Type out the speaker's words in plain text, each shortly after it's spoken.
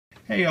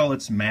Hey y'all,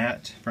 it's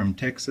Matt from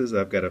Texas.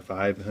 I've got a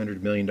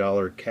 $500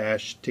 million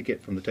cash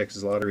ticket from the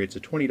Texas Lottery. It's a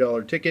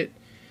 $20 ticket.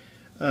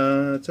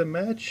 It's a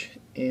match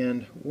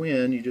and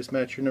win. You just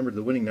match your number to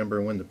the winning number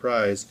and win the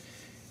prize.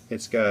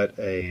 It's got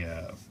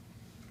a,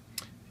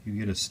 you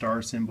get a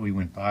star symbol, you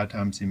win 5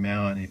 times the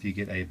amount. And if you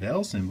get a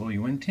bell symbol,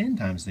 you win 10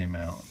 times the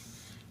amount.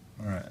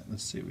 Alright,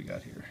 let's see what we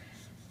got here.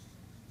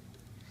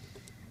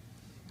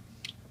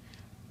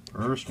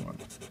 First one,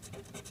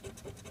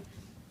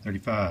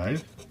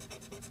 35.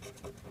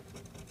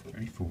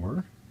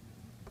 34,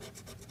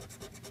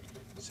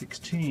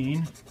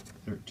 16,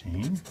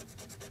 13,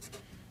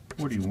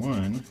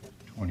 41,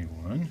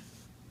 21,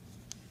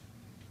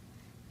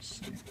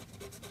 let's see,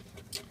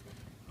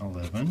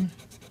 11,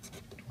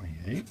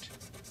 28,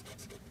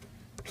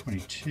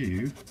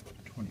 22,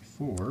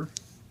 24,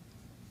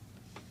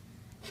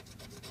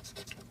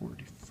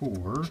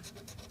 44,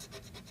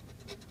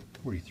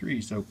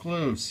 43, so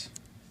close,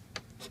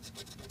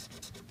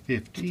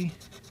 50,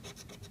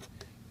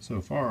 so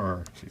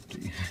far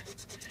 50,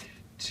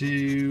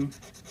 2,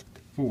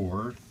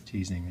 4,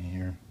 teasing me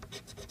here,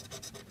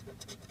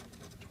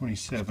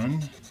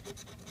 27,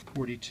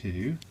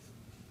 42,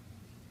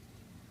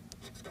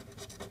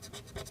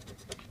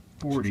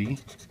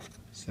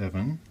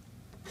 47,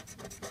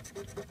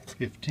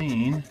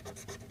 15,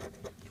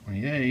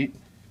 28,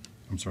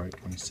 I'm sorry,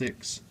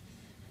 26,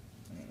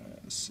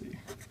 let's see,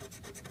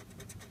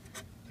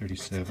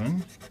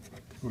 37,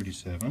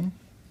 47,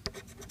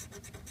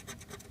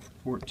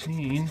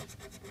 14,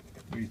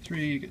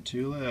 33, you get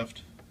 2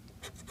 left,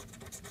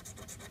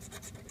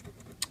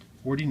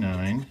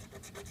 49,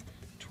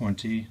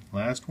 20,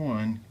 last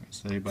one,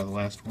 saved by the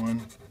last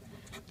one,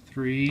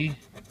 3,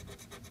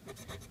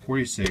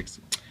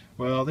 46.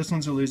 Well, this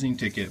one's a losing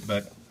ticket,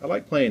 but I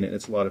like playing it.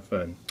 It's a lot of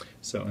fun.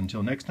 So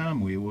until next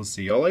time, we will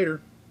see y'all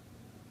later.